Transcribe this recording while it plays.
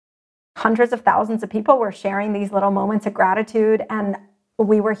hundreds of thousands of people were sharing these little moments of gratitude, and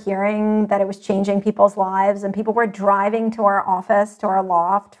we were hearing that it was changing people's lives, and people were driving to our office, to our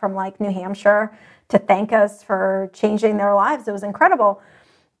loft from like New Hampshire to thank us for changing their lives. It was incredible.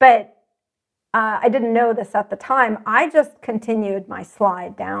 But I didn't know this at the time. I just continued my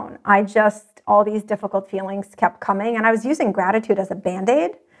slide down. All these difficult feelings kept coming, and I was using gratitude as a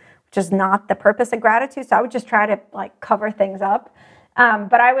Band-Aid, which is not the purpose of gratitude. So I would just try to like cover things up.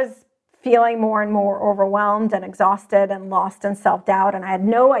 But I was feeling more and more overwhelmed and exhausted and lost in self-doubt, and I had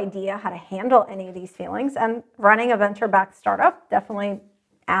no idea how to handle any of these feelings. And running a venture-backed startup definitely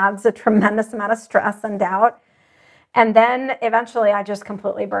adds a tremendous amount of stress and doubt. And then eventually I just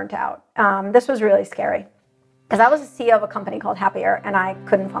completely burnt out. This was really scary because I was a CEO of a company called Happier, and I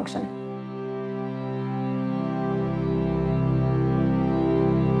couldn't function.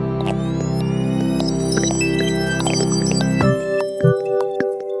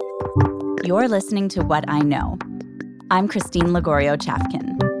 You're listening to What I Know. I'm Christine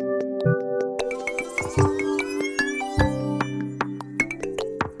Lagorio-Chafkin.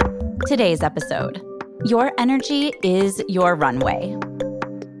 Today's episode: your energy is your runway.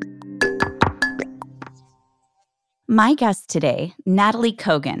 My guest today, Natalie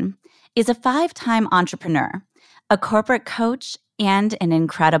Kogan, is a 5-time entrepreneur, a corporate coach, and an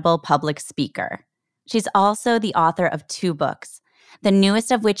incredible public speaker. She's also the author of 2 books, the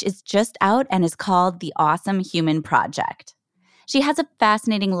newest of which is just out and is called The Awesome Human Project. She has a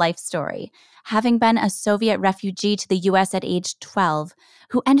fascinating life story, having been a Soviet refugee to the U.S. at age 12,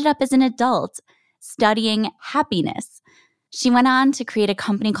 who ended up as an adult studying happiness. She went on to create a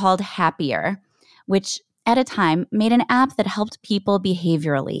company called Happier, which at a time made an app that helped people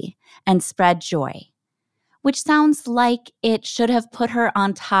behaviorally and spread joy, which sounds like it should have put her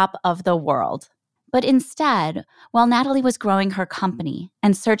on top of the world. But instead, while Natalie was growing her company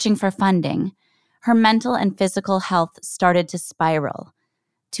and searching for funding, her mental and physical health started to spiral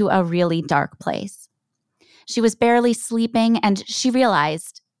to a really dark place. She was barely sleeping, and she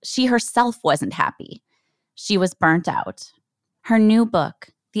realized she herself wasn't happy. She was burnt out. Her new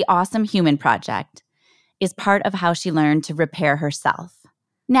book, The Awesome Human Project, is part of how she learned to repair herself.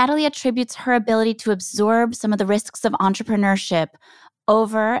 Natalie attributes her ability to absorb some of the risks of entrepreneurship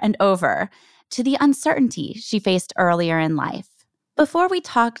over and over to the uncertainty she faced earlier in life. Before we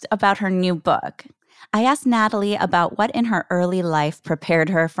talked about her new book, I asked Natalie about what in her early life prepared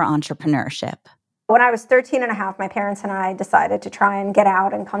her for entrepreneurship. When I was 13 and a half, my parents and I decided to try and get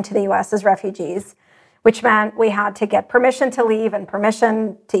out and come to the U.S. as refugees, which meant we had to get permission to leave and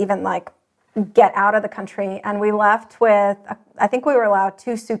permission to even get out of the country. And we left with, I think we were allowed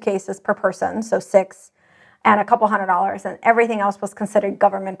 2 suitcases per person, so 6, and a couple $100, and everything else was considered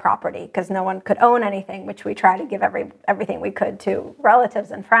government property because no one could own anything, which we tried to give everything we could to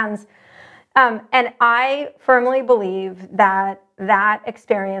relatives and friends. And I firmly believe that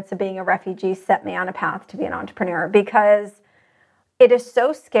experience of being a refugee set me on a path to be an entrepreneur, because it is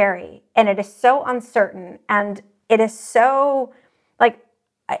so scary and it is so uncertain, and it is so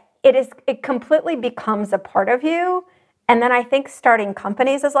it completely becomes a part of you. And then I think starting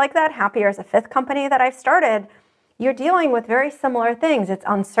companies is like that. Happier is a 5th company that I've started. You're dealing with very similar things. It's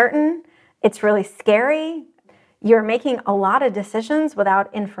uncertain. It's really scary. You're making a lot of decisions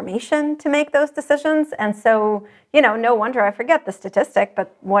without information to make those decisions. And so, no wonder, I forget the statistic,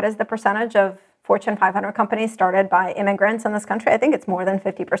 but what is the percentage of Fortune 500 companies started by immigrants in this country? I think it's more than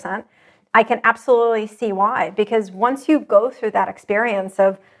 50%. I can absolutely see why, because once you go through that experience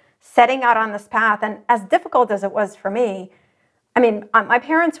of setting out on this path, and as difficult as it was for me, my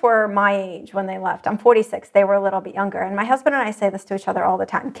parents were my age when they left. I'm 46. They were a little bit younger. And my husband and I say this to each other all the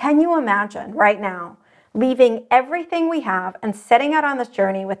time. Can you imagine right now leaving everything we have and setting out on this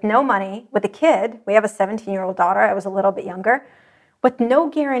journey with no money, with a kid? We have a 17-year-old daughter. I was a little bit younger, with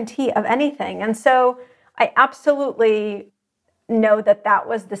no guarantee of anything. And so I absolutely know that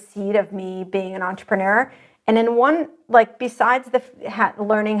was the seed of me being an entrepreneur. And in one, besides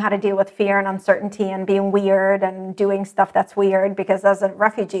learning how to deal with fear and uncertainty and being weird and doing stuff that's weird, because as a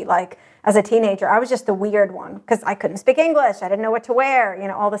refugee, as a teenager, I was just the weird one because I couldn't speak English. I didn't know what to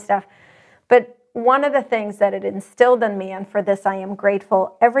wear, all this stuff. But one of the things that it instilled in me, and for this I am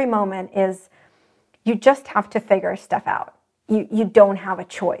grateful every moment, is you just have to figure stuff out. You don't have a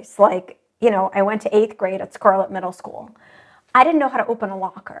choice. I went to 8th grade at Scarlett Middle School. I didn't know how to open a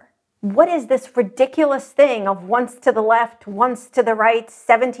locker. What is this ridiculous thing of once to the left, once to the right,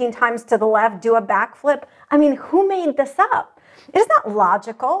 17 times to the left, do a backflip? Who made this up? It's not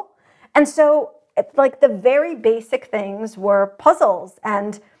logical. And so, the very basic things were puzzles,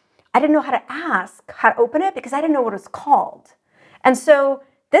 and I didn't know how to ask how to open it because I didn't know what it was called. And so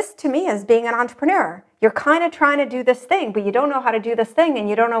this to me is being an entrepreneur. You're kind of trying to do this thing, but you don't know how to do this thing and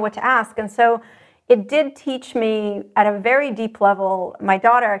you don't know what to ask. And so it did teach me at a very deep level. My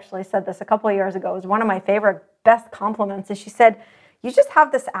daughter actually said this a couple of years ago. It was one of my favorite, best compliments. And she said, you just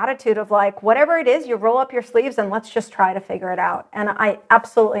have this attitude of like, whatever it is, you roll up your sleeves and let's just try to figure it out. And I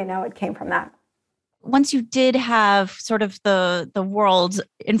absolutely know it came from that. Once you did have sort of the world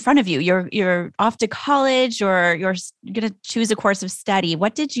in front of you, you're off to college, or you're going to choose a course of study.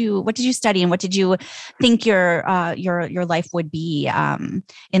 What did you study, and what did you think your life would be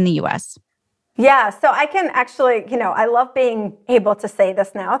in the U.S.? Yeah, so I can actually, I love being able to say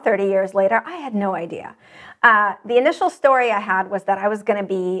this now, 30 years later. I had no idea. The initial story I had was that I was going to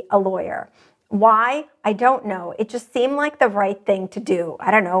be a lawyer. Why? I don't know. It just seemed like the right thing to do.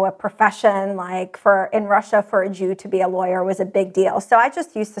 I don't know, a profession like in Russia for a Jew to be a lawyer was a big deal. So I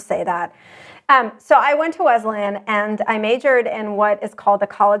just used to say that. So I went to Wesleyan and I majored in what is called the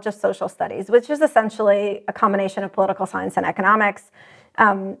College of Social Studies, which is essentially a combination of political science and economics.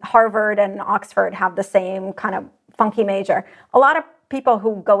 Harvard and Oxford have the same kind of funky major. A lot of people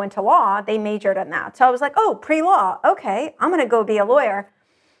who go into law, they majored in that. So I was like, oh, pre-law. Okay, I'm going to go be a lawyer.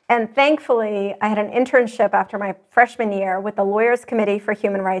 And thankfully, I had an internship after my freshman year with the Lawyers Committee for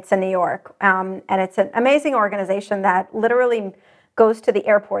Human Rights in New York. And it's an amazing organization that literally goes to the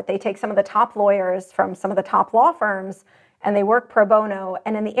airport. They take some of the top lawyers from some of the top law firms, and they work pro bono.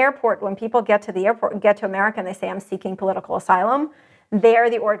 And in the airport, when people get to the airport, get to America, and they say, I'm seeking political asylum, they're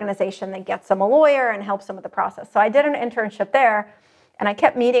the organization that gets them a lawyer and helps them with the process. So I did an internship there. And I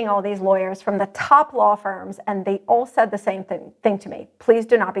kept meeting all these lawyers from the top law firms, and they all said the same thing to me. Please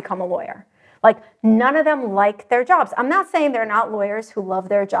do not become a lawyer. Like, none of them like their jobs. I'm not saying they're not lawyers who love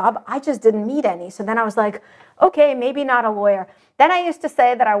their job. I just didn't meet any. So then I was like, okay, maybe not a lawyer. Then I used to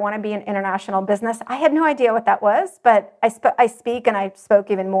say that I want to be in international business. I had no idea what that was, but I speak and I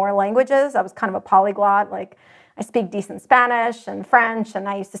spoke even more languages. I was kind of a polyglot. Like, I speak decent Spanish and French, and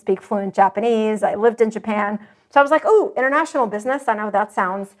I used to speak fluent Japanese. I lived in Japan. So I was like, oh, international business. I know that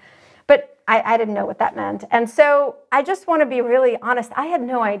sounds, but I didn't know what that meant. And so I just want to be really honest. I had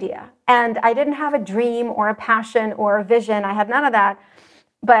no idea. And I didn't have a dream or a passion or a vision. I had none of that.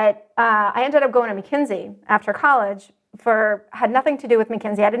 But I ended up going to McKinsey after college had nothing to do with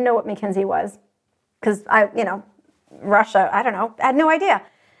McKinsey. I didn't know what McKinsey was because Russia, I don't know. I had no idea.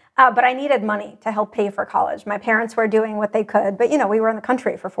 But I needed money to help pay for college. My parents were doing what they could, but we were in the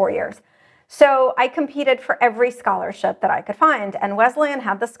country for 4 years. So I competed for every scholarship that I could find. And Wesleyan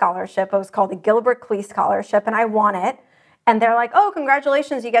had the scholarship. It was called the Gilbert Klee Scholarship, and I won it. And they're like, oh,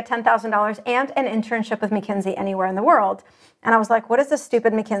 congratulations, you get $10,000 and an internship with McKinsey anywhere in the world. And I was like, what is this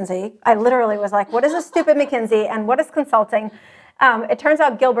stupid McKinsey? I literally was like, what is this stupid McKinsey and what is consulting? It turns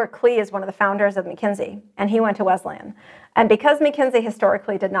out Gilbert Klee is one of the founders of McKinsey, and he went to Wesleyan. And because McKinsey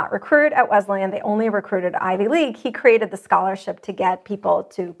historically did not recruit at Wesleyan, they only recruited Ivy League, he created the scholarship to get people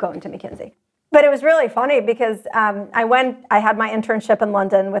to go into McKinsey. But it was really funny because I had my internship in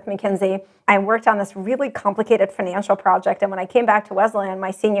London with McKinsey. I worked on this really complicated financial project. And when I came back to Wesleyan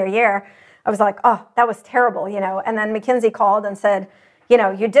my senior year, I was like, oh, that was terrible, And then McKinsey called and said,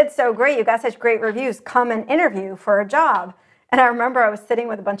 you did so great. You got such great reviews. Come and interview for a job. And I remember I was sitting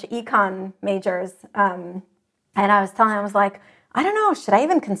with a bunch of econ majors. And I was telling them, I was like, I don't know, should I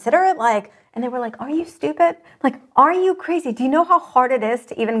even consider it? And they were like, are you stupid? Are you crazy? Do you know how hard it is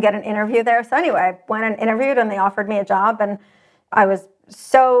to even get an interview there? So anyway, I went and interviewed and they offered me a job. And I was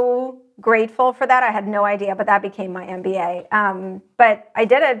so grateful for that. I had no idea, but that became my MBA. But I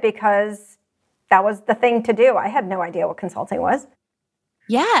did it because that was the thing to do. I had no idea what consulting was.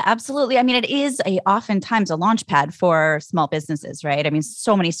 Yeah, absolutely. I mean, it is oftentimes a launch pad for small businesses, right? I mean,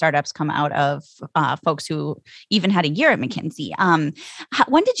 so many startups come out of folks who even had a year at McKinsey.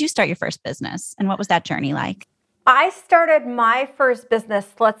 When did you start your first business, and what was that journey like? I started my first business,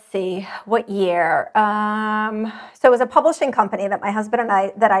 let's see, what year? So it was a publishing company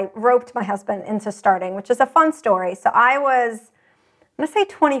that I roped my husband into starting, which is a fun story. So I was, I'm going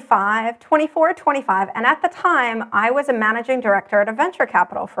to say 24, 25. And at the time, I was a managing director at a venture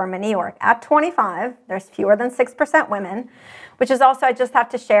capital firm in New York. At 25, there's fewer than 6% women, which is also, I just have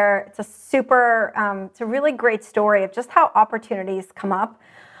to share, it's a really great story of just how opportunities come up.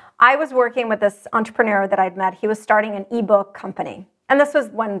 I was working with this entrepreneur that I'd met. He was starting an ebook company. And this was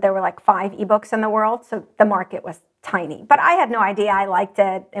when there were like 5 ebooks in the world. So the market was tiny. But I had no idea. I liked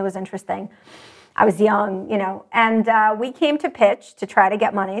it. It was interesting. I was young, and we came to pitch to try to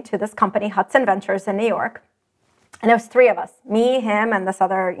get money to this company, Hudson Ventures in New York. And there was 3 of us, me, him, and this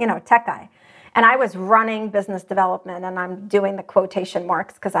other, tech guy. And I was running business development, and I'm doing the quotation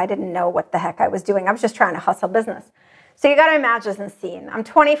marks because I didn't know what the heck I was doing. I was just trying to hustle business. So you got to imagine the scene. I'm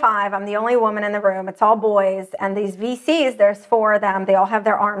 25. I'm the only woman in the room. It's all boys. And these VCs, there's 4 of them. They all have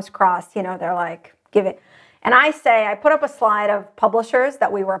their arms crossed. You know, they're like, give it. And I put up a slide of publishers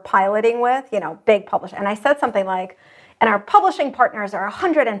that we were piloting with, you know, big publishers. And I said something like, and our publishing partners are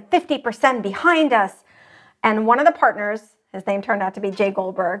 150% behind us. And one of the partners, his name turned out to be Jay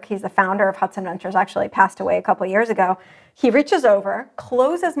Goldberg. He's the founder of Hudson Ventures, actually passed away a couple of years ago. He reaches over,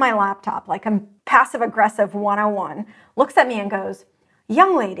 closes my laptop like a passive-aggressive 101, looks at me and goes,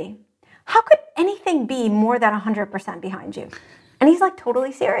 young lady, how could anything be more than 100% behind you? And he's like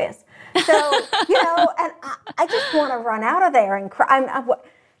totally serious. So, you know, and I just want to run out of there and cry.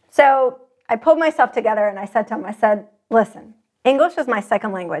 So I pulled myself together and I said to him, I said, listen, English is my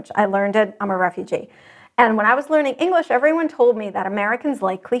second language. I learned it. I'm a refugee. And when I was learning English, everyone told me that Americans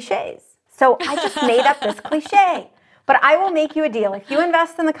like cliches. So I just made up this cliche. But I will make you a deal. If you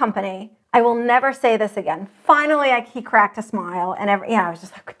invest in the company, I will never say this again. Finally, he cracked a smile. And I was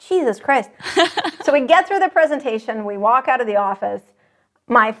just like, Jesus Christ. So we get through the presentation. We walk out of the office.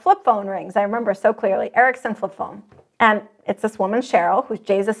 My flip phone rings. I remember so clearly. Ericsson flip phone. And it's this woman, Cheryl, who's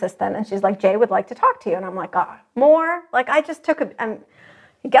Jay's assistant. And she's like, Jay would like to talk to you. And I'm like, more? Like, I just took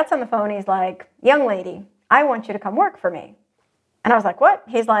he gets on the phone. He's like, young lady, I want you to come work for me. And I was like, what?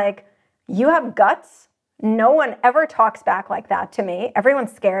 He's like, you have guts. No one ever talks back like that to me.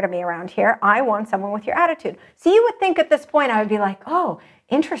 Everyone's scared of me around here. I want someone with your attitude. So you would think at this point I would be like, oh,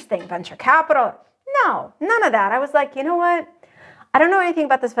 interesting, venture capital. No, none of that. I was like, you know what? I don't know anything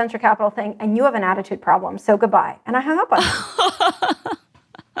about this venture capital thing, and you have an attitude problem, so goodbye. And I hung up on him.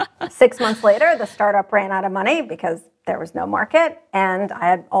 6 months later, the startup ran out of money because there was no market, and I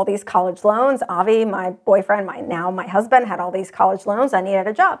had all these college loans. Avi, my boyfriend, my husband, had all these college loans. I needed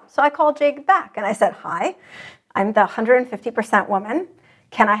a job. So I called Jake back, and I said, hi, I'm the 150% woman.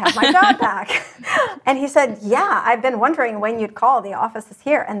 Can I have my job back? And he said, yeah, I've been wondering when you'd call. The office is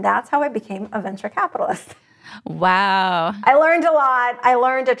here. And that's how I became a venture capitalist. Wow. I learned a lot. I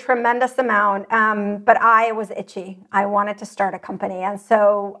learned a tremendous amount, but I was itchy. I wanted to start a company. And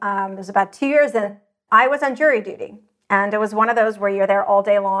so it was about 2 years in, I was on jury duty. And it was one of those where you're there all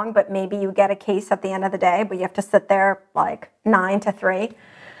day long, but maybe you get a case at the end of the day, but you have to sit there like 9 to 3.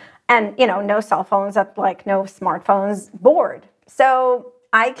 And, you know, no cell phones, like no smartphones, bored. So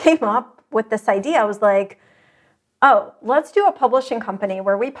I came up with this idea. I was like, oh, let's do a publishing company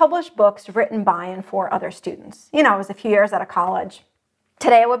where we publish books written by and for other students. You know, it was a few years out of college.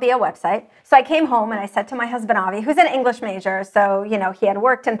 Today it would be a website. So I came home and I said to my husband, Avi, who's an English major. So, you know, he had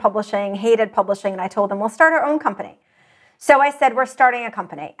worked in publishing, hated publishing. And I told him, we'll start our own company. So I said, we're starting a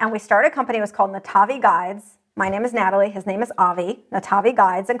company. And we started a company. It was called Natavi Guides. My name is Natalie. His name is Avi, Natavi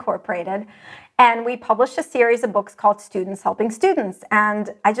Guides Incorporated. And we published a series of books called Students Helping Students.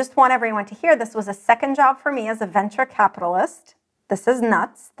 And I just want everyone to hear this was a second job for me as a venture capitalist. This is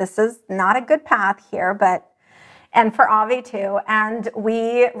nuts. This is not a good path here, and for Avi too. And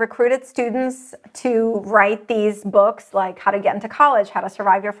we recruited students to write these books like How to Get into College, How to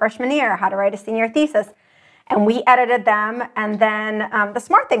Survive Your Freshman Year, How to Write a Senior Thesis. And we edited them. And then the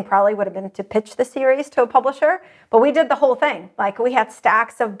smart thing probably would have been to pitch the series to a publisher. But we did the whole thing. Like we had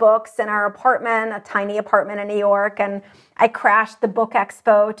stacks of books in our apartment, a tiny apartment in New York. And I crashed the book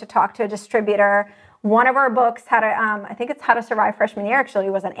expo to talk to a distributor. One of our books had I think it's How to Survive Freshman Year, actually,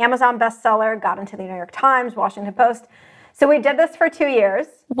 was an Amazon bestseller, got into the New York Times, Washington Post. So we did this for 2 years.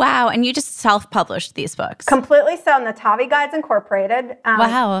 Wow. And you just self-published these books? Completely so. Natavi Guides Incorporated.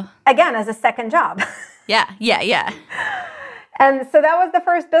 Wow. Again, as a second job. Yeah. And so that was the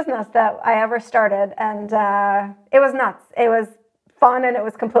first business that I ever started. And it was nuts. It was fun and it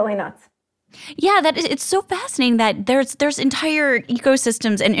was completely nuts. Yeah, it's so fascinating that there's entire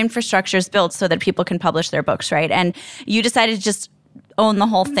ecosystems and infrastructures built so that people can publish their books, right? And you decided to just own the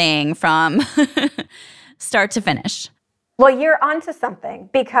whole thing from start to finish. Well, you're onto something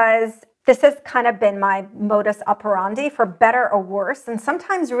because this has kind of been my modus operandi for better or worse, and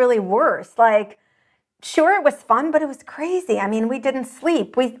sometimes really worse. Like, sure, it was fun, but it was crazy. I mean, we didn't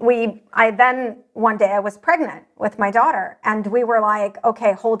sleep. I then one day I was pregnant with my daughter, and we were like,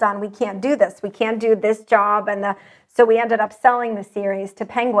 okay, hold on, we can't do this. We can't do this job. So we ended up selling the series to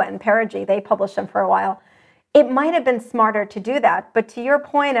Penguin, Perigee. They published them for a while. It might have been smarter to do that, but to your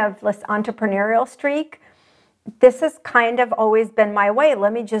point of this entrepreneurial streak, this has kind of always been my way.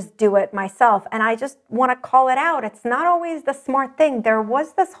 Let me just do it myself. And I just want to call it out. It's not always the smart thing. There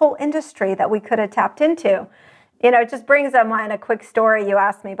was this whole industry that we could have tapped into. You know, it just brings to mind a quick story. You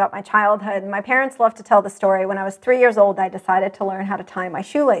asked me about my childhood. My parents love to tell the story. When I was 3 years old, I decided to learn how to tie my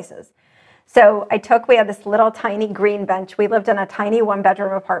shoelaces. So we had this little tiny green bench. We lived in a tiny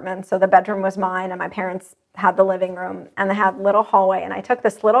 1-bedroom apartment. So the bedroom was mine and my parents had the living room and they had a little hallway. And I took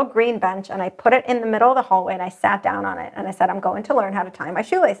this little green bench and I put it in the middle of the hallway and I sat down on it. And I said, I'm going to learn how to tie my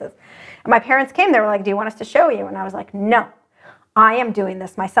shoelaces. And my parents came, they were like, do you want us to show you? And I was like, no, I am doing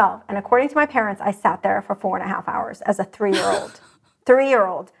this myself. And according to my parents, I sat there for 4.5 hours as a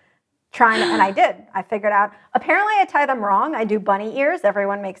 3-year-old. And I did. I figured out, apparently I tie them wrong. I do bunny ears.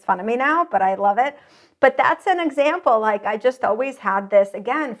 Everyone makes fun of me now, but I love it. But that's an example. Like I just always had this,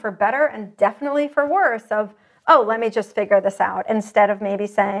 again, for better and definitely for worse of, oh, let me just figure this out. Instead of maybe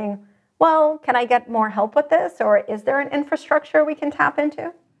saying, well, can I get more help with this? Or is there an infrastructure we can tap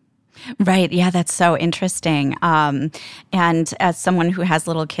into? Right. Yeah, that's so interesting. And as someone who has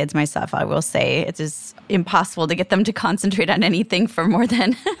little kids myself, I will say it is impossible to get them to concentrate on anything for more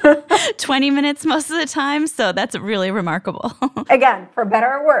than 20 minutes most of the time. So that's really remarkable. Again, for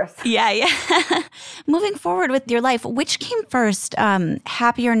better or worse. Yeah. Moving forward with your life, which came first,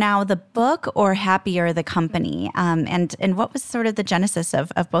 Happier Now, the book, or Happier, the company? And what was sort of the genesis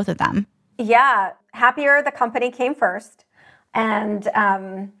of both of them? Yeah, Happier, the company came first. And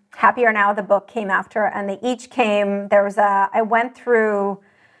Happier Now, the book came after, and they each came, I went through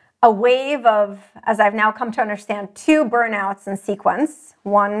a wave of, as I've now come to understand, 2 burnouts in sequence,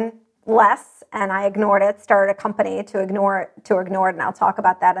 one less, and I ignored it, started a company to ignore it, and I'll talk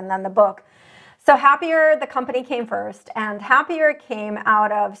about that, and then the book. So Happier, the company came first, and Happier came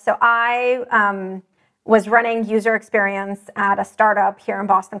out of, so I was running user experience at a startup here in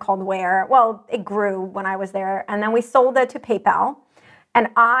Boston called Where. Well, it grew when I was there, and then we sold it to PayPal. And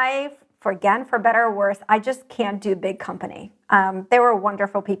for better or worse, I just can't do big company. They were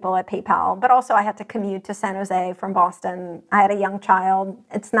wonderful people at PayPal, but also I had to commute to San Jose from Boston. I had a young child.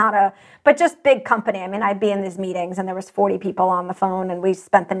 But just big company. I mean, I'd be in these meetings and there was 40 people on the phone and we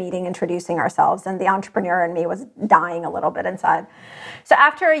spent the meeting introducing ourselves and the entrepreneur in me was dying a little bit inside. So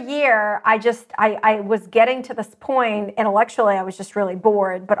after a year, I was getting to this point intellectually, I was just really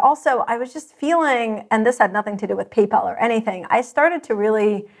bored, but also I was just feeling, and this had nothing to do with PayPal or anything, I started to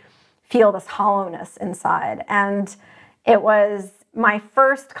really feel this hollowness inside. And it was my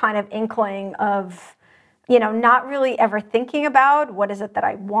first kind of inkling of, not really ever thinking about what is it that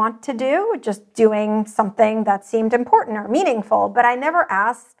I want to do, just doing something that seemed important or meaningful. But I never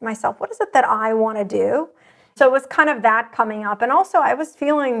asked myself, what is it that I want to do? So it was kind of that coming up. And also I was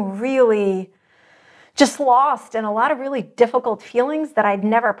feeling really just lost in a lot of really difficult feelings that I'd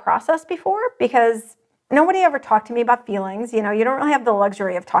never processed before because nobody ever talked to me about feelings. You don't really have the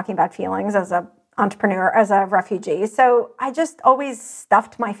luxury of talking about feelings as an entrepreneur, as a refugee. So I just always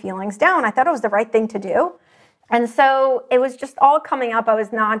stuffed my feelings down. I thought it was the right thing to do. And so it was just all coming up. I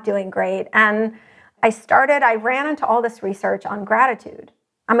was not doing great. And I ran into all this research on gratitude.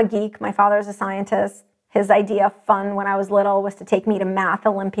 I'm a geek. My father's a scientist. His idea of fun when I was little was to take me to math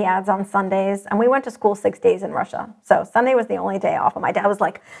Olympiads on Sundays. And we went to school 6 days in Russia. So Sunday was the only day off. And my dad was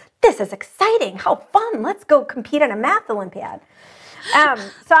like, this is exciting. How fun. Let's go compete in a math Olympiad.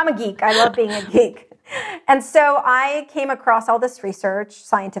 So I'm a geek. I love being a geek. And so I came across all this research,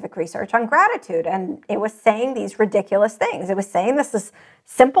 scientific research on gratitude. And it was saying these ridiculous things. It was saying this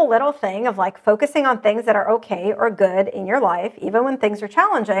simple little thing of like focusing on things that are okay or good in your life, even when things are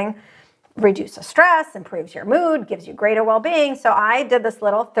challenging, reduces stress, improves your mood, gives you greater well-being. So I did this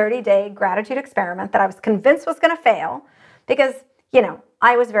little 30-day gratitude experiment that I was convinced was going to fail because,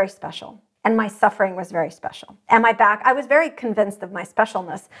 I was very special and my suffering was very special. And I was very convinced of my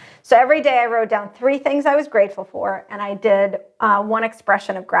specialness. So every day I wrote down 3 things I was grateful for and I did one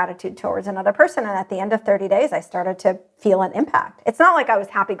expression of gratitude towards another person. And at the end of 30 days, I started to feel an impact. It's not like I was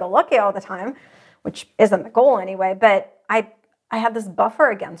happy-go-lucky all the time, which isn't the goal anyway, but I had this buffer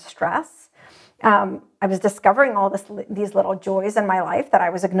against stress. I was discovering all these little joys in my life that I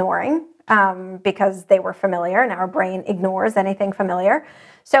was ignoring because they were familiar, and our brain ignores anything familiar.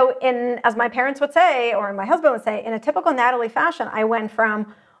 So as my parents would say, or my husband would say, in a typical Natalie fashion, I went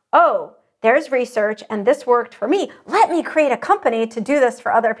from, oh, there's research and this worked for me. Let me create a company to do this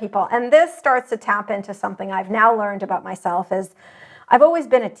for other people. And this starts to tap into something I've now learned about myself is I've always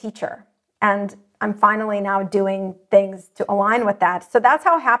been a teacher. And I'm finally now doing things to align with that. So that's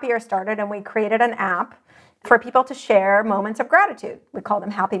how Happier started, and we created an app for people to share moments of gratitude. We call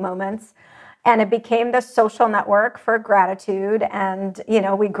them Happy Moments. And it became the social network for gratitude, and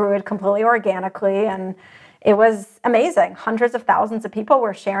we grew it completely organically, and it was amazing. Hundreds of thousands of people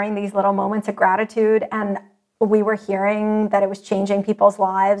were sharing these little moments of gratitude, and we were hearing that it was changing people's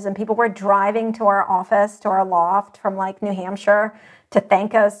lives, and people were driving to our office, to our loft from like New Hampshire to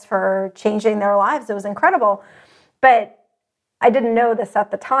thank us for changing their lives. It was incredible. But I didn't know this at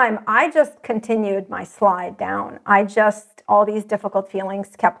the time. I just continued my slide down. All these difficult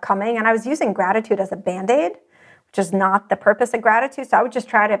feelings kept coming, and I was using gratitude as a Band-Aid, which is not the purpose of gratitude. So I would just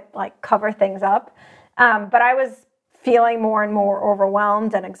try to like cover things up. But I was feeling more and more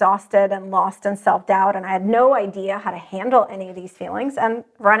overwhelmed and exhausted and lost in self-doubt. And I had no idea how to handle any of these feelings. And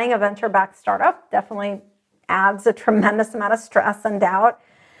running a venture-backed startup definitely adds a tremendous amount of stress and doubt.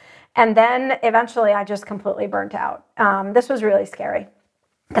 And then eventually I just completely burnt out. This was really scary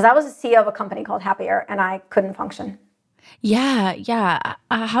because I was a CEO of a company called Happier and I couldn't function. Yeah.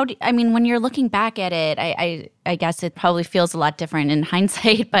 When you're looking back at it, I guess it probably feels a lot different in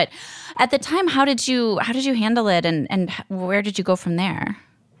hindsight, but at the time, how did you handle it and where did you go from there?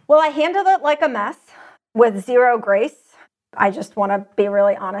 Well, I handled it like a mess with zero grace. I just want to be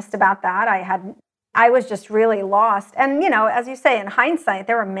really honest about that. I was just really lost. And, as you say, in hindsight,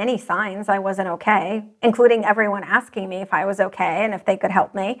 there were many signs I wasn't okay, including everyone asking me if I was okay and if they could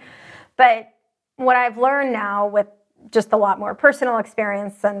help me. But what I've learned now with just a lot more personal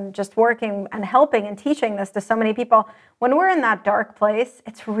experience and just working and helping and teaching this to so many people, when we're in that dark place,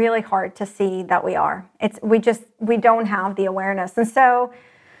 it's really hard to see that we are. We don't have the awareness. And so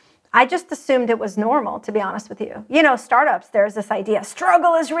I just assumed it was normal, to be honest with you. Startups, there's this idea,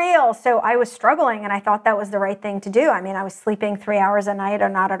 struggle is real. So I was struggling and I thought that was the right thing to do. I mean, I was sleeping 3 hours a night or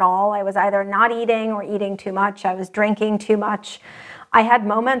not at all. I was either not eating or eating too much. I was drinking too much. I had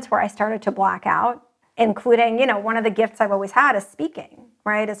moments where I started to black out, including, one of the gifts I've always had is speaking,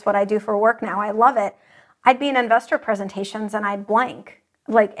 right? It's what I do for work now. I love it. I'd be in investor presentations and I'd blank.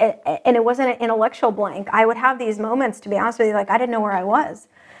 And it wasn't an intellectual blank. I would have these moments, to be honest with you, I didn't know where I was.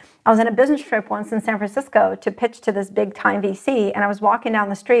 I was on a business trip once in San Francisco to pitch to this big time VC, and I was walking down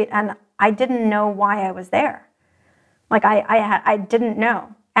the street and I didn't know why I was there. I didn't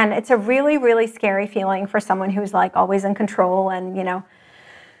know. And it's a really, really scary feeling for someone who's always in control. And,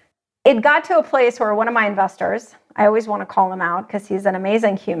 it got to a place where one of my investors, I always want to call him out because he's an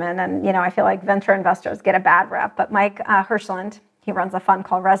amazing human. And, I feel like venture investors get a bad rep. But Mike Hirschland, he runs a fund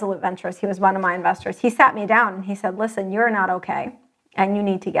called Resolute Ventures. He was one of my investors. He sat me down and he said, listen, you're not okay and you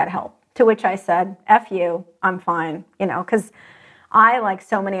need to get help. To which I said, F you, I'm fine. Because I, like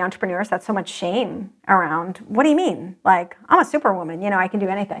so many entrepreneurs, had so much shame around, what do you mean? I'm a superwoman, I can do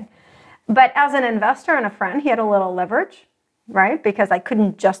anything. But as an investor and a friend, he had a little leverage, right? Because I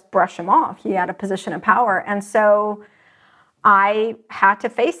couldn't just brush him off. He had a position of power. And so I had to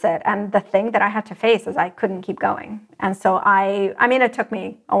face it. And the thing that I had to face is I couldn't keep going. And so it took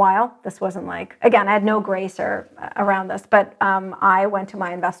me a while. This wasn't again, I had no grace around this, but I went to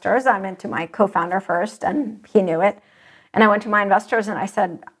my investors. I went to my co-founder first and he knew it. And I went to my investors and I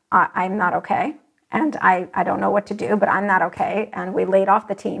said, I'm not okay. And I don't know what to do, but I'm not okay. And we laid off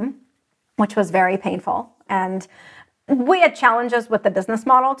the team, which was very painful. And we had challenges with the business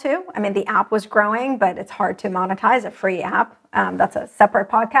model too. I mean, the app was growing, but it's hard to monetize a free app. That's a separate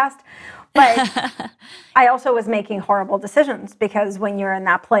podcast. But I also was making horrible decisions because when you're in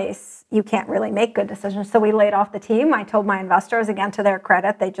that place, you can't really make good decisions. So we laid off the team. I told my investors, again, to their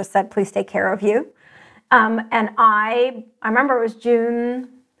credit, they just said, please take care of you. And I remember it was June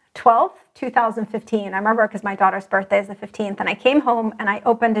 12th, 2015. I remember because my daughter's birthday is the 15th. And I came home and I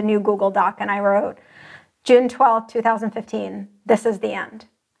opened a new Google Doc and I wrote, June 12th, 2015, this is the end.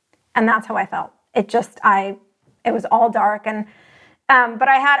 And that's how I felt. It was all dark. And, but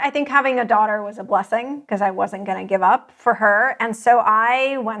I think having a daughter was a blessing because I wasn't going to give up for her. And so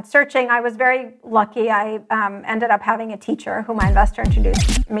I went searching. I was very lucky. I ended up having a teacher who my investor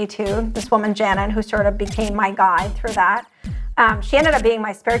introduced me to, this woman, Janet, who sort of became my guide through that. She ended up being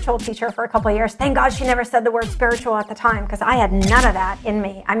my spiritual teacher for a couple of years. Thank God she never said the word spiritual at the time because I had none of that in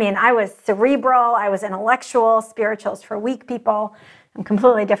me. I mean, I was cerebral, I was intellectual, spirituals for weak people. I'm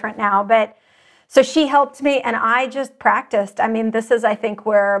completely different now. But so she helped me and I just practiced. I mean, this is, I think,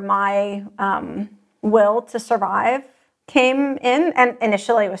 where my will to survive came in. And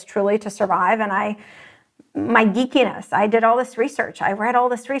initially it was truly to survive. And my geekiness, I did all this research. I read all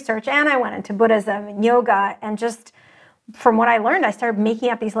this research and I went into Buddhism and yoga and just from what I learned, I started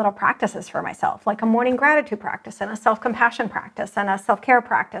making up these little practices for myself, like a morning gratitude practice and a self-compassion practice and a self-care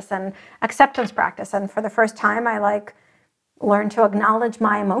practice and acceptance practice. And for the first time, I learned to acknowledge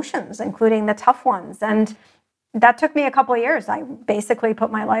my emotions, including the tough ones. And that took me a couple of years. I basically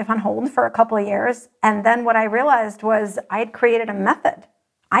put my life on hold for a couple of years. And then what I realized was I had created a method.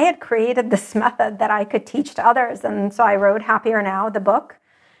 I had created this method that I could teach to others. And so I wrote Happier Now, the book.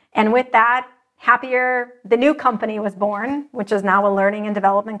 And with that, Happier, the new company was born, which is now a learning and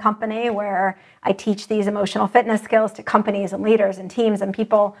development company where I teach these emotional fitness skills to companies and leaders and teams. And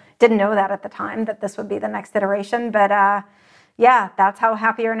people didn't know that at the time, that this would be the next iteration. But yeah, that's how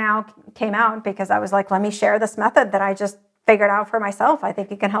Happier Now came out, because I was like, let me share this method that I just figured out for myself. I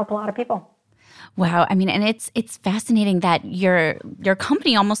think it can help a lot of people. Wow. I mean, and it's fascinating that your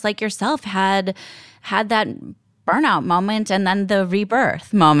company, almost like yourself, had that burnout moment and then the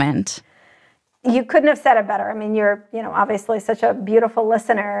rebirth moment. You couldn't have said it better. I mean, you're, obviously such a beautiful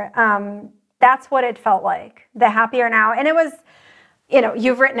listener. That's what it felt like, the Happier Now. And it was,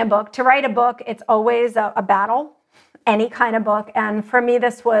 you've written a book. To write a book, it's always a battle, any kind of book. And for me,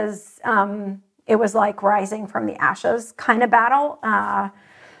 this was, it was like rising from the ashes kind of battle.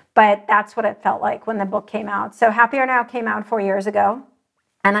 But that's what it felt like when the book came out. So Happier Now came out 4 years ago.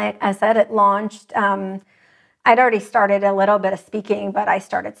 And I said it launched, I'd already started a little bit of speaking, but I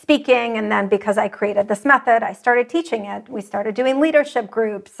started speaking. And then because I created this method, I started teaching it. We started doing leadership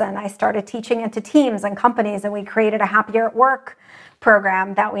groups, and I started teaching it to teams and companies. And we created a Happier at Work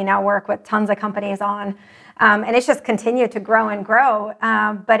program that we now work with tons of companies on. And it's just continued to grow and grow.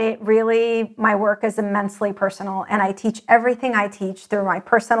 But it really, my work is immensely personal. And I teach everything I teach through my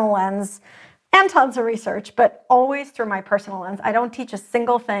personal lens and tons of research, but always through my personal lens. I don't teach a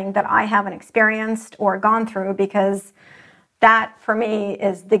single thing that I haven't experienced or gone through, because that, for me,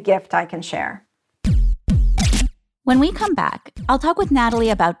 is the gift I can share. When we come back, I'll talk with Natalie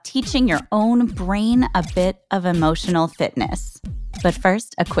about teaching your own brain a bit of emotional fitness. But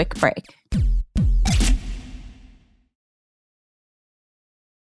first, a quick break.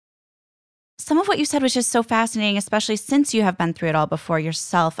 Some of what you said was just so fascinating, especially since you have been through it all before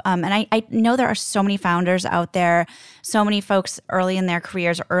yourself. And I know there are so many founders out there, so many folks early in their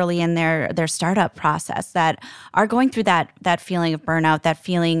careers, early in their startup process, that are going through that feeling of burnout, that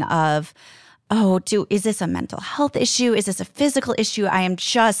feeling of, is this a mental health issue? Is this a physical issue? I am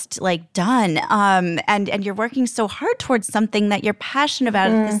just like done. And you're working so hard towards something that you're passionate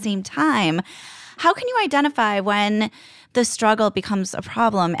about at the same time. How can you identify when the struggle becomes a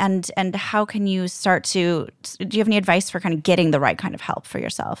problem, and how can you start to, do you have any advice for kind of getting the right kind of help for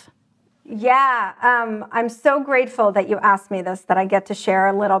yourself? Yeah, I'm so grateful that you asked me this, that I get to share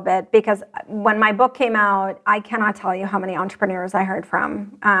a little bit, because when my book came out, I cannot tell you how many entrepreneurs I heard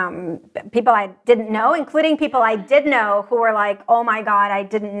from. People I didn't know, including people I did know, who were like, oh my God, I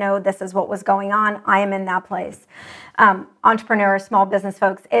didn't know this is what was going on. I am in that place. Entrepreneurs, small business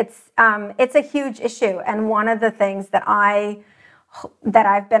folks, it's a huge issue. And one of the things that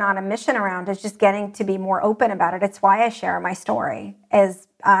I've been on a mission around is just getting to be more open about it. It's why I share my story, is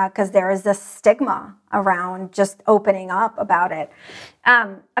because there is this stigma around just opening up about it.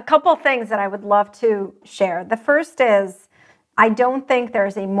 A couple things that I would love to share. The first is, I don't think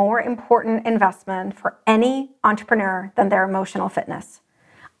there's a more important investment for any entrepreneur than their emotional fitness.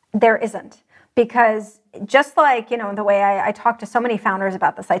 There isn't. Because just like, the way I talk to so many founders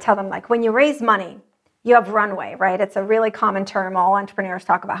about this, I tell them, like, when you raise money, you have runway, right? It's a really common term. All entrepreneurs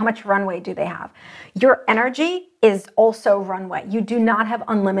talk about how much runway do they have. Your energy is also runway. You do not have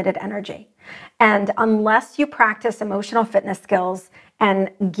unlimited energy. And unless you practice emotional fitness skills and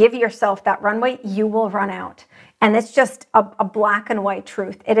give yourself that runway, you will run out. And it's just a black and white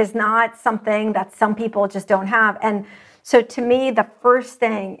truth. It is not something that some people just don't have. And so to me, the first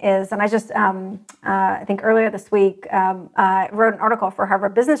thing is, and I just, I think earlier this week, wrote an article for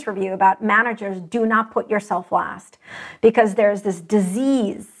Harvard Business Review about managers do not put yourself last, because there's this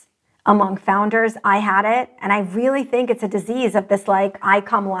disease among founders. I had it, and I really think it's a disease of this, like, I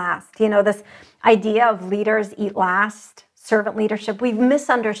come last. This idea of leaders eat last, servant leadership. We've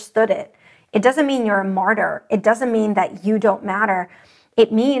misunderstood it. It doesn't mean you're a martyr. It doesn't mean that you don't matter.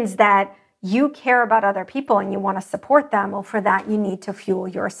 It means that you care about other people and you want to support them. Well, for that, you need to fuel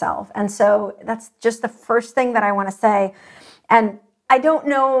yourself. And so that's just the first thing that I want to say. And I don't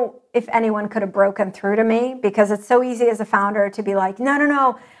know if anyone could have broken through to me, because it's so easy as a founder to be like,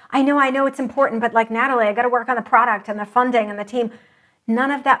 no, I know it's important, but like, Natalie, I got to work on the product and the funding and the team. None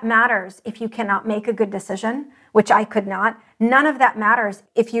of that matters if you cannot make a good decision, which I could not. None of that matters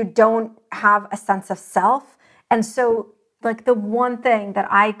if you don't have a sense of self. And so, like, the one thing that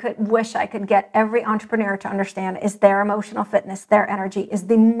I wish I could get every entrepreneur to understand is their emotional fitness, their energy is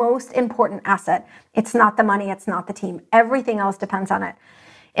the most important asset. It's not the money, it's not the team. Everything else depends on it.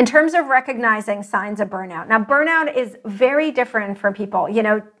 In terms of recognizing signs of burnout. Now, burnout is very different for people.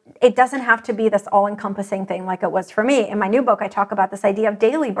 It doesn't have to be this all-encompassing thing like it was for me. In my new book, I talk about this idea of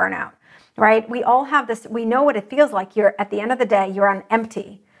daily burnout, right? We all have this, we know what it feels like. You're, at the end of the day, you're on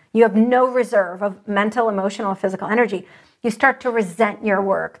empty. You have no reserve of mental, emotional, physical energy. You start to resent your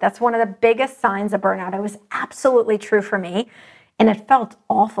work. That's one of the biggest signs of burnout. It was absolutely true for me. And it felt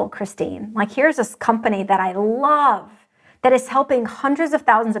awful, Christine. Like, here's this company that I love, that is helping hundreds of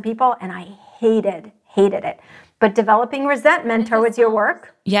thousands of people, and I hated hated it. But developing resentment towards your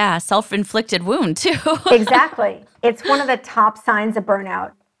work. Yeah, self-inflicted wound too. Exactly. It's one of the top signs of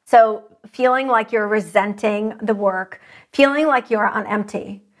burnout. So feeling like you're resenting the work, feeling like you're on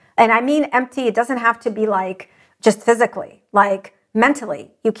empty. And I mean empty, it doesn't have to be like just physically, like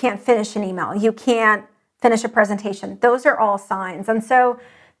mentally. You can't finish an email. You can't finish a presentation. Those are all signs. And so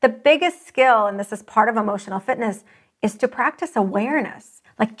the biggest skill, and this is part of emotional fitness, is to practice awareness.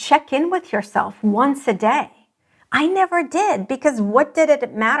 Like check in with yourself once a day. I never did, because what did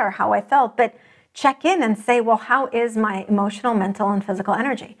it matter how I felt? But check in and say, well, how is my emotional, mental, and physical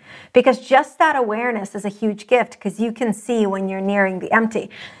energy? Because just that awareness is a huge gift, because you can see when you're nearing the empty.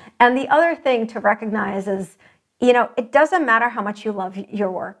 And the other thing to recognize is, it doesn't matter how much you love your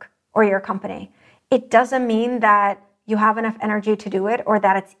work or your company. It doesn't mean that you have enough energy to do it, or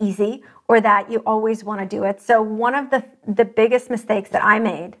that it's easy, or that you always want to do it. So one of the biggest mistakes that I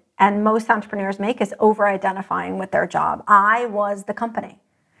made, and most entrepreneurs make, is over-identifying with their job. I was the company.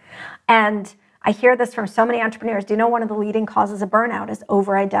 And I hear this from so many entrepreneurs. Do you know one of the leading causes of burnout is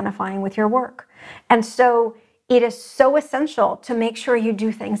over-identifying with your work? And so it is so essential to make sure you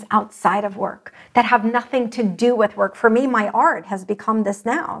do things outside of work that have nothing to do with work. For me, my art has become this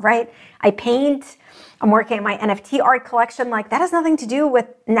now, right? I paint. I'm working on my NFT art collection. Like, that has nothing to do with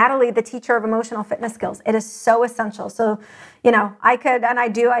Natalie, the teacher of emotional fitness skills. It is so essential. So, I could, and I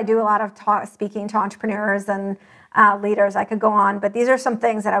do a lot of speaking to entrepreneurs and leaders. I could go on, but these are some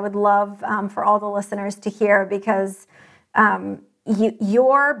things that I would love for all the listeners to hear, because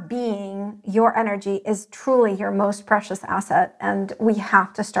your being, your energy is truly your most precious asset, and we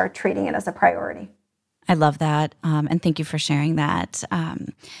have to start treating it as a priority. I love that, and thank you for sharing that.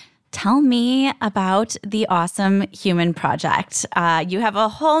 Tell me about the Awesome Human Project. You have a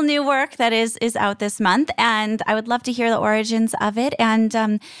whole new work that is out this month, and I would love to hear the origins of it and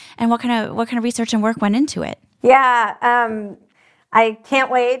what kind of research and work went into it. Yeah, I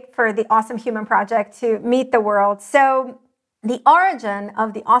can't wait for the Awesome Human Project to meet the world. So the origin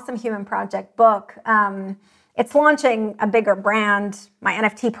of the Awesome Human Project book, it's launching a bigger brand. My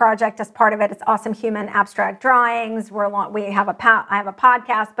NFT project is part of it. It's Awesome Human Abstract Drawings. I have a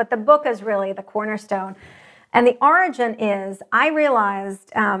podcast, but the book is really the cornerstone. And the origin is, I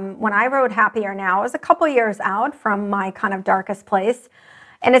realized when I wrote Happier Now, I was a couple years out from my kind of darkest place.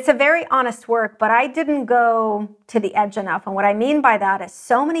 And it's a very honest work, but I didn't go to the edge enough. And what I mean by that is,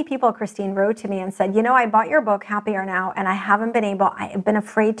 so many people, Christine, wrote to me and said, I bought your book, Happier Now, and I have been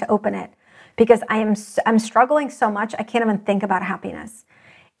afraid to open it, because I'm struggling so much, I can't even think about happiness.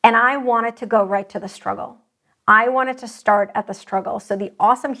 And I wanted to go right to the struggle. I wanted to start at the struggle. So the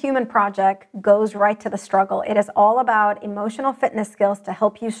Awesome Human Project goes right to the struggle. It is all about emotional fitness skills to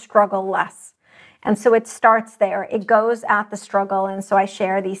help you struggle less. And so it starts there. It goes at the struggle. And so I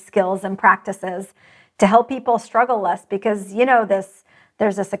share these skills and practices to help people struggle less, because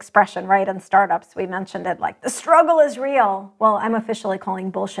there's this expression, right, in startups, we mentioned it, like, the struggle is real. Well, I'm officially calling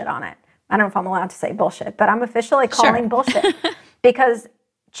bullshit on it. I don't know if I'm allowed to say bullshit, but I'm officially calling bullshit, because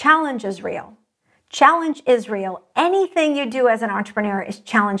challenge is real. Challenge is real. Anything you do as an entrepreneur is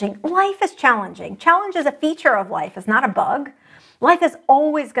challenging. Life is challenging. Challenge is a feature of life. It's not a bug. Life is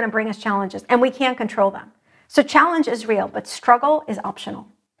always going to bring us challenges, and we can't control them. So challenge is real, but struggle is optional.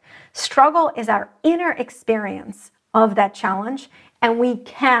 Struggle is our inner experience of that challenge, and we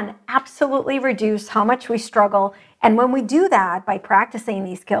can absolutely reduce how much we struggle. And when we do that by practicing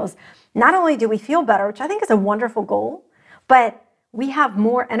these skills, not only do we feel better, which I think is a wonderful goal, but we have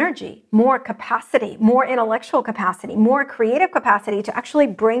more energy, more capacity, more intellectual capacity, more creative capacity to actually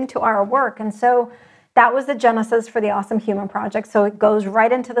bring to our work. And so that was the genesis for the Awesome Human Project. So it goes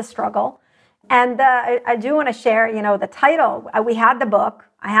right into the struggle. And I do want to share, the title. We had the book,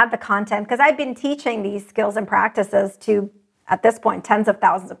 I had the content, because I've been teaching these skills and practices to, at this point, tens of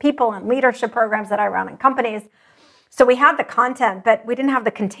thousands of people in leadership programs that I run in companies. So we had the content, but we didn't have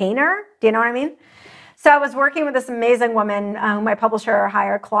the container. Do you know what I mean? So I was working with this amazing woman who my publisher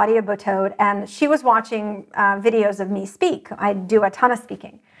hired, Claudia Botode, and she was watching videos of me speak. I do a ton of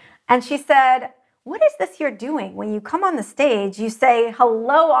speaking. And she said, what is this you're doing? When you come on the stage, you say,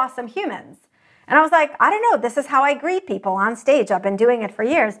 hello, awesome humans. And I was like, I don't know. This is how I greet people on stage. I've been doing it for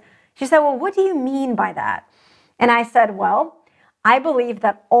years. She said, well, what do you mean by that? And I said, well, I believe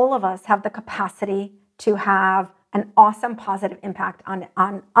that all of us have the capacity to have an awesome positive impact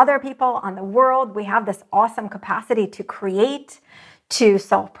on other people, on the world. We have this awesome capacity to create, to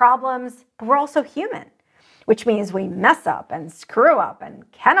solve problems, but we're also human, which means we mess up and screw up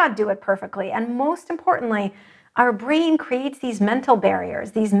and cannot do it perfectly. And most importantly, our brain creates these mental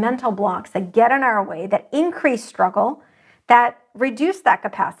barriers, these mental blocks that get in our way, that increase struggle, that reduce that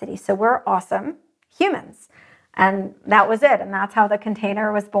capacity. So we're awesome humans. And that was it. And that's how the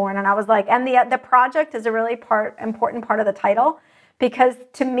container was born. And I was like, and the project is a really important part of the title, because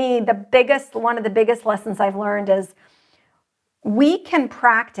to me, one of the biggest lessons I've learned is we can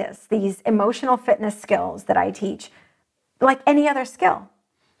practice these emotional fitness skills that I teach like any other skill.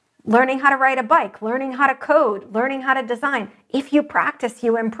 Learning how to ride a bike, learning how to code, learning how to design. If you practice,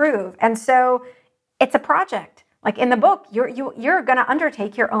 you improve. And so it's a project. Like in the book, you're going to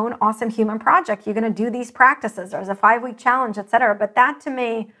undertake your own awesome human project. You're going to do these practices. There's a 5-week challenge, et cetera. But that to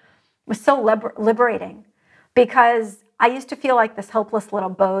me was so liberating, because I used to feel like this helpless little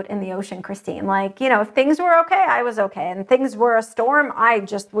boat in the ocean, Christine. Like, if things were okay, I was okay. And things were a storm, I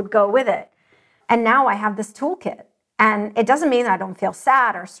just would go with it. And now I have this toolkit. And it doesn't mean that I don't feel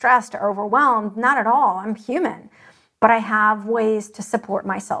sad or stressed or overwhelmed. Not at all. I'm human. But I have ways to support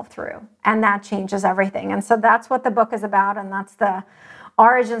myself through. And that changes everything. And so that's what the book is about. And that's the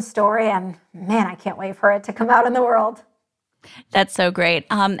origin story. And man, I can't wait for it to come out in the world. That's so great.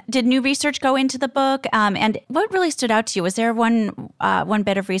 Did new research go into the book? And what really stood out to you? Was there one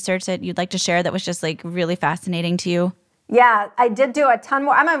bit of research that you'd like to share that was just like really fascinating to you? Yeah, I did do a ton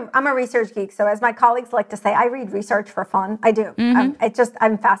more. I'm a research geek. So as my colleagues like to say, I read research for fun. I do. Mm-hmm.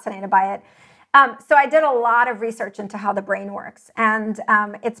 I'm fascinated by it. So I did a lot of research into how the brain works. And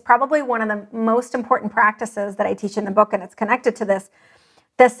it's probably one of the most important practices that I teach in the book. And it's connected to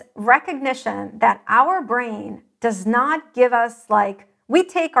this recognition that our brain does not give us, we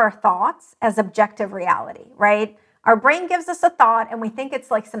take our thoughts as objective reality, right? Our brain gives us a thought and we think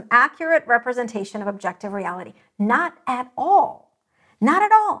it's like some accurate representation of objective reality. Not at all. Not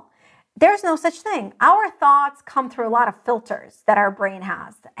at all. There's no such thing. Our thoughts come through a lot of filters that our brain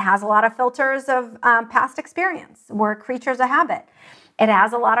has. It has a lot of filters of past experience. We're creatures of habit. It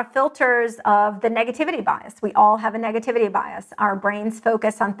has a lot of filters of the negativity bias. We all have a negativity bias. Our brains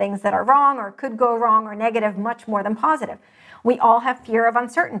focus on things that are wrong or could go wrong or negative much more than positive. We all have fear of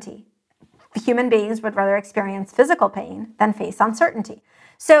uncertainty. Human beings would rather experience physical pain than face uncertainty.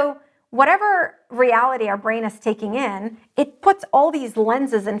 So whatever reality our brain is taking in, it puts all these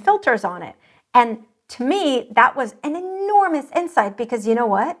lenses and filters on it. And to me, that was an enormous insight, because you know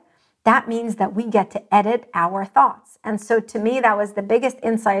what? That means that we get to edit our thoughts. And so to me, that was the biggest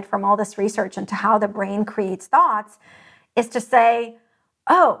insight from all this research into how the brain creates thoughts, is to say,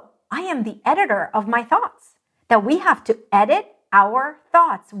 oh, I am the editor of my thoughts. That we have to edit our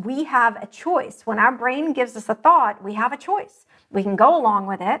thoughts. We have a choice. When our brain gives us a thought, we have a choice. We can go along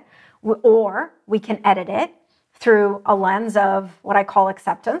with it, or we can edit it through a lens of what I call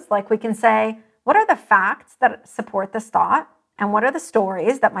acceptance. Like we can say, what are the facts that support this thought? And what are the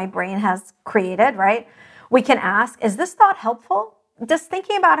stories that my brain has created, right? We can ask, is this thought helpful? Just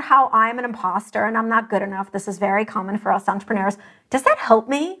thinking about how I'm an imposter and I'm not good enough. This is very common for us entrepreneurs. Does that help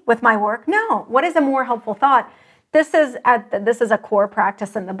me with my work? No. What is a more helpful thought? This is a core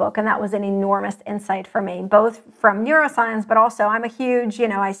practice in the book, and that was an enormous insight for me, both from neuroscience, but also I'm a huge,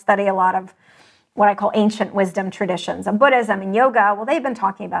 I study a lot of what I call ancient wisdom traditions of Buddhism and yoga. Well, they've been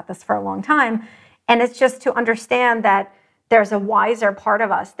talking about this for a long time, and it's just to understand that there's a wiser part of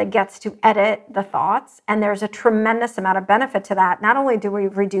us that gets to edit the thoughts, and there's a tremendous amount of benefit to that. Not only do we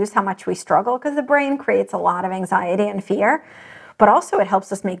reduce how much we struggle, because the brain creates a lot of anxiety and fear, but also it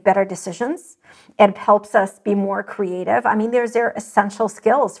helps us make better decisions. It helps us be more creative. I mean, they're essential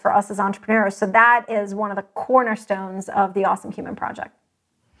skills for us as entrepreneurs. So that is one of the cornerstones of the Awesome Human Project.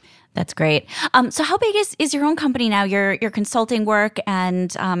 That's great. So how big is your own company now, your consulting work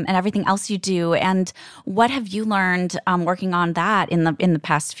and everything else you do? And what have you learned working on that in the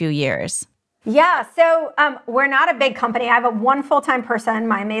past few years? Yeah, so we're not a big company. I have one full-time person,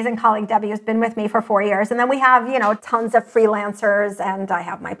 my amazing colleague Debbie, who's been with me for 4 years. And then we have, tons of freelancers, and I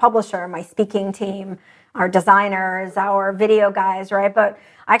have my publisher, my speaking team, our designers, our video guys, right? But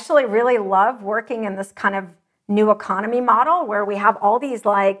I actually really love working in this kind of new economy model where we have all these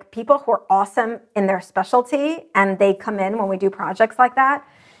people who are awesome in their specialty, and they come in when we do projects like that.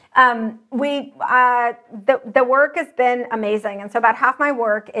 The work has been amazing. And so about half my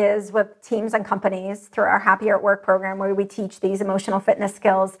work is with teams and companies through our Happier at Work program, where we teach these emotional fitness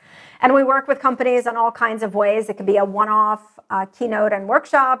skills. And we work with companies in all kinds of ways. It could be a one-off keynote and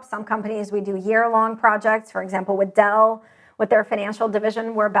workshop. Some companies, we do year-long projects. For example, with Dell, with their financial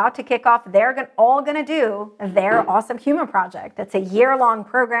division, we're about to kick off. They're all going to do their Awesome Human Project. It's a year-long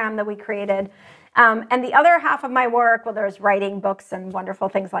program that we created. And the other half of my work, well, there's writing books and wonderful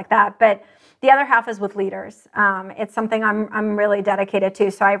things like that, but the other half is with leaders. It's something I'm really dedicated to.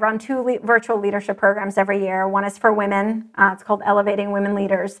 So I run 2 virtual leadership programs every year. One is for women. It's called Elevating Women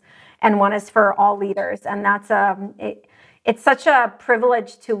Leaders, and one is for all leaders. And that's it's such a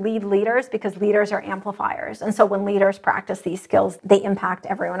privilege to lead leaders because leaders are amplifiers. And so when leaders practice these skills, they impact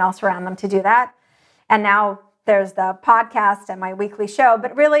everyone else around them to do that. And now there's the podcast and my weekly show,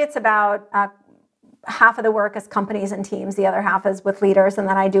 but really it's about half of the work is companies and teams. The other half is with leaders. And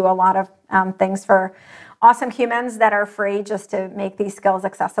then I do a lot of things for awesome humans that are free just to make these skills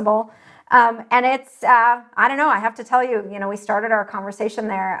accessible. And it's, I don't know, I have to tell you, we started our conversation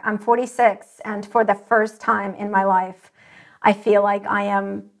there. I'm 46, and for the first time in my life, I feel like I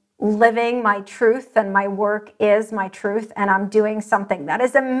am living my truth and my work is my truth, and I'm doing something that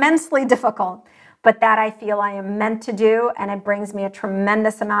is immensely difficult, but that I feel I am meant to do, and it brings me a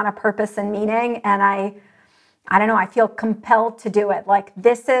tremendous amount of purpose and meaning, and I don't know, I feel compelled to do it. Like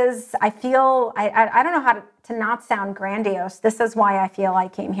I don't know how to not sound grandiose. This is why I feel I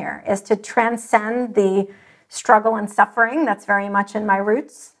came here, is to transcend the struggle and suffering that's very much in my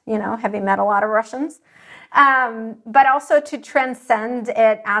roots, having met a lot of Russians, but also to transcend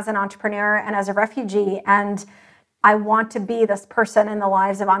it as an entrepreneur and as a refugee. And I want to be this person in the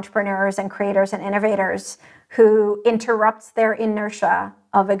lives of entrepreneurs and creators and innovators who interrupts their inertia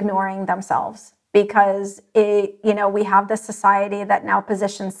of ignoring themselves. Because we have this society that now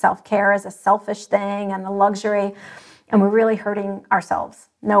positions self-care as a selfish thing and a luxury, and we're really hurting ourselves.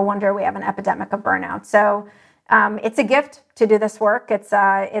 No wonder we have an epidemic of burnout. So it's a gift to do this work.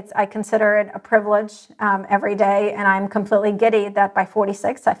 I consider it a privilege every day, and I'm completely giddy that by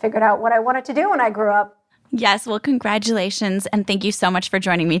 46 I figured out what I wanted to do when I grew up. Yes, well, congratulations, and thank you so much for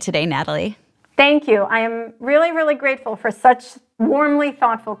joining me today, Natalie. Thank you. I am really, really grateful for such warmly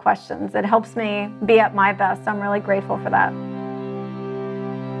thoughtful questions. It helps me be at my best. I'm really grateful for that.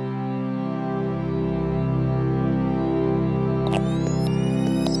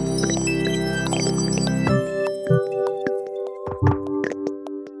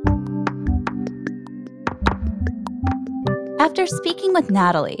 After speaking with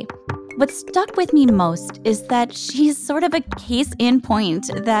Natalie, what stuck with me most is that she's sort of a case in point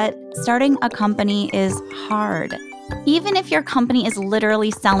that starting a company is hard. Even if your company is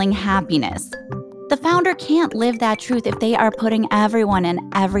literally selling happiness, the founder can't live that truth if they are putting everyone and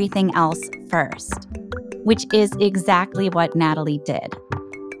everything else first, which is exactly what Natalie did.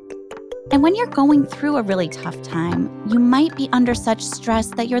 And when you're going through a really tough time, you might be under such stress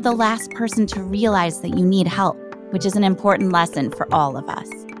that you're the last person to realize that you need help, which is an important lesson for all of us.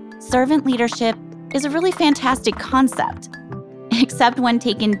 Servant leadership is a really fantastic concept, except when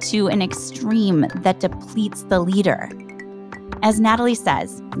taken to an extreme that depletes the leader. As Natalie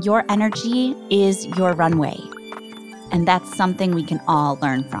says, your energy is your runway, and that's something we can all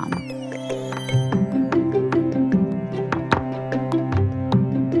learn from.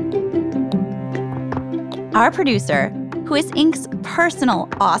 Our producer, who is Inc.'s personal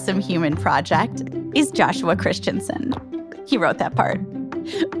awesome human project, is Joshua Christensen. He wrote that part.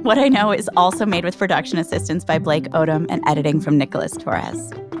 What I Know is also made with production assistance by Blake Odom and editing from Nicholas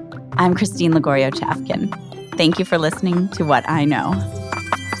Torres. I'm Christine Lagorio-Chafkin. Thank you for listening to What I Know.